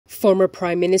Former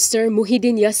Prime Minister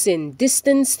Muhyiddin Yassin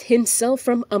distanced himself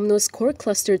from UMNO's court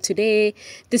cluster today,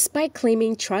 despite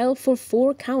claiming trial for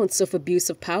 4 counts of abuse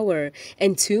of power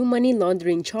and 2 money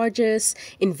laundering charges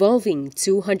involving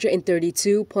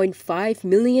 232.5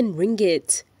 million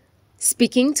ringgit.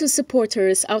 Speaking to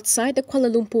supporters outside the Kuala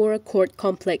Lumpur Court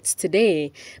Complex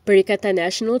today, Perikatan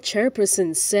Nasional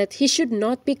Chairperson said he should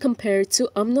not be compared to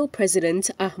UMNO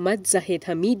President Ahmad Zahid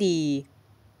Hamidi.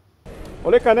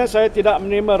 Oleh kerana saya tidak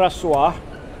menerima rasuah,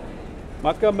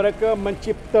 maka mereka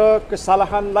mencipta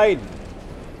kesalahan lain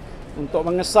untuk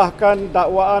mengesahkan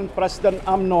dakwaan Presiden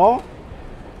UMNO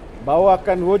bahawa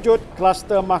akan wujud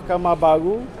kluster mahkamah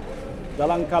baru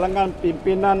dalam kalangan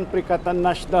pimpinan Perikatan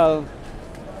Nasional.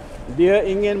 Dia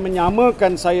ingin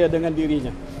menyamakan saya dengan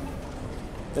dirinya.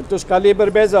 Tentu sekali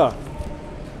berbeza.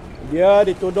 Dia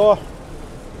dituduh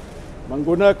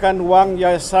menggunakan wang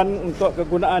yayasan untuk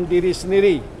kegunaan diri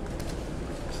sendiri.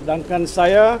 Sedangkan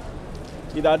saya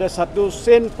tidak ada 1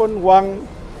 sen pun wang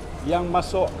yang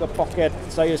masuk ke poket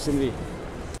saya sendiri.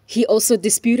 He also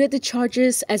disputed the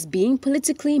charges as being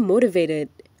politically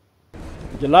motivated.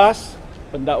 Jelas,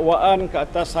 pendakwaan ke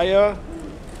atas saya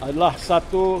adalah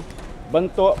satu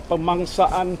bentuk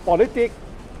pemangsaan politik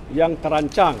yang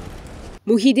terancang.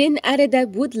 Muhyiddin added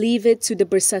that would leave it to the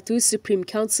Bersatu Supreme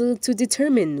Council to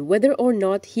determine whether or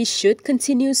not he should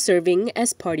continue serving as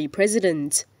party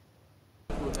president.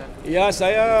 Ya,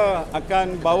 saya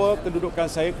akan bawa kedudukan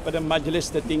saya kepada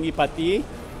Majlis Tertinggi Parti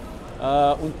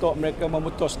untuk mereka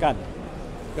memutuskan.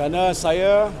 Kerana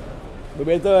saya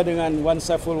berbeza dengan Wan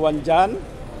Saiful Wan Jan,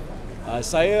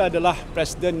 saya adalah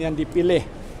presiden yang dipilih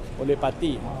oleh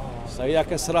parti. Saya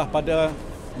akan serah pada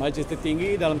Majlis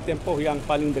Tertinggi dalam tempoh yang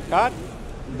paling dekat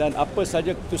dan apa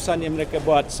saja keputusan yang mereka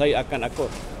buat, saya akan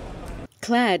akut.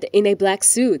 Clad in a black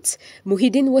suit,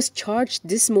 Muhyiddin was charged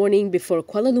this morning before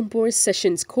Kuala Lumpur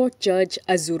Sessions Court Judge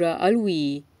Azura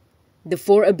Alwi. The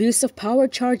 4 abuse of power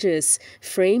charges,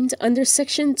 framed under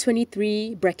Section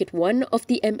 23(1) of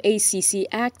the MACC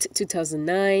Act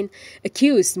 2009,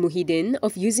 accused Muhyiddin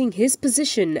of using his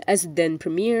position as then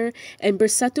Premier and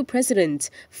Bersatu President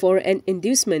for an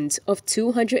inducement of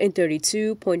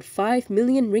 232.5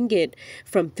 million ringgit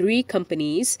from 3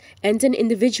 companies and an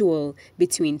individual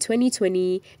between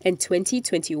 2020 and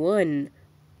 2021.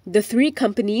 The 3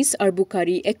 companies are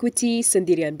Bukhari Equity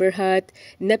Sendirian Berhad,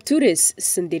 Nepturis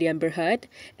Sendirian Berhad,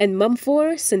 and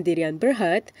Mamfor Sendirian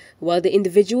Berhad, while the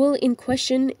individual in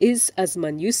question is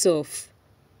Azman Yusof.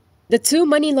 The 2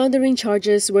 money laundering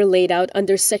charges were laid out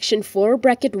under Section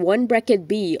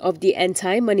 4(1)(b) of the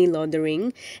Anti-Money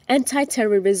Laundering,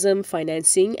 Anti-Terrorism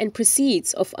Financing and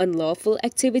Proceeds of Unlawful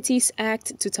Activities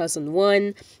Act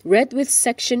 2001, read with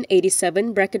Section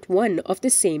 87(1) of the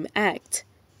same Act.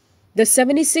 The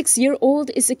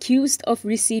 76-year-old is accused of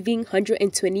receiving 120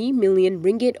 million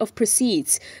ringgit of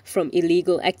proceeds from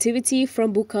illegal activity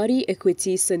from Bukhari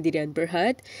Equity Sendirian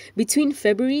Berhad between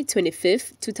February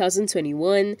 25,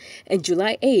 2021 and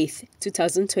July 8,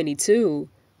 2022.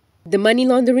 The money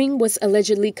laundering was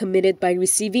allegedly committed by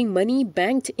receiving money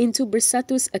banked into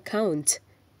Bersatu's account.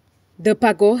 The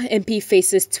Pagoh MP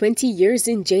faces 20 years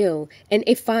in jail and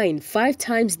a fine 5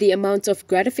 times the amount of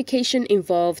gratification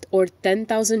involved, or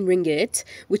 10,000 ringgit,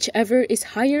 whichever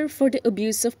is higher for the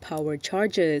abuse of power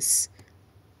charges.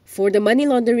 For the money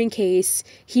laundering case,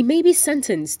 he may be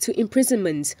sentenced to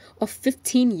imprisonment of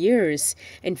 15 years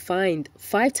and fined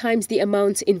 5 times the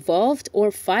amount involved, or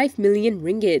 5 million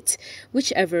ringgit,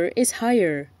 whichever is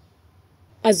higher.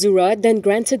 Azura then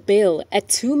granted bail at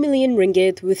 2 million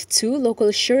ringgit with 2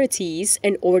 local sureties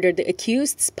and ordered the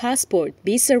accused's passport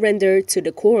be surrendered to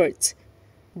the court.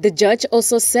 The judge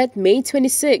also set May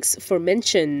 26 for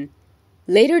mention.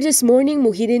 Later this morning,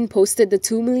 Muhyiddin posted the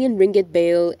 2 million ringgit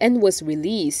bail and was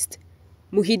released.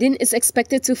 Muhyiddin is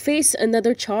expected to face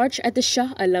another charge at the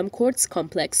Shah Alam Courts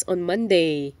Complex on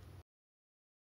Monday.